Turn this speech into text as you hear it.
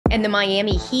And the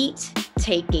Miami Heat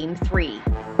take Game 3.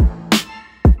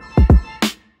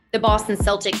 The Boston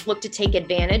Celtics look to take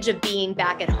advantage of being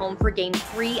back at home for Game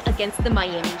 3 against the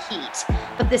Miami Heat.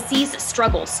 But the C's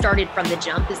struggle started from the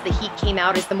jump as the Heat came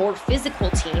out as the more physical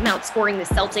team, outscoring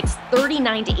the Celtics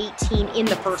 39-18 in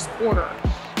the first quarter.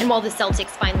 And while the Celtics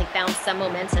finally found some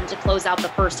momentum to close out the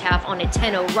first half on a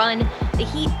 10-0 run, the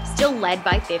Heat still led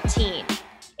by 15.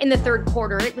 In the third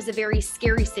quarter, it was a very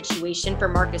scary situation for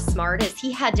Marcus Smart as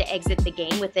he had to exit the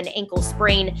game with an ankle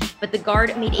sprain, but the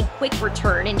guard made a quick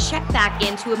return and checked back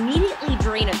in to immediately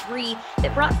drain a three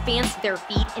that brought fans to their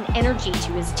feet and energy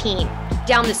to his team.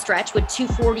 Down the stretch, with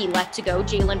 2:40 left to go,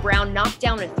 Jaylen Brown knocked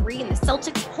down a three and the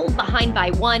Celtics pulled behind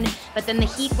by one, but then the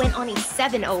Heat went on a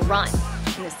 7-0 run.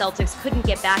 And the Celtics couldn't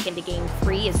get back into Game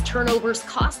 3 as turnovers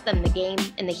cost them the game,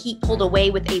 and the Heat pulled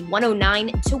away with a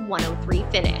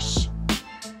 109-103 finish.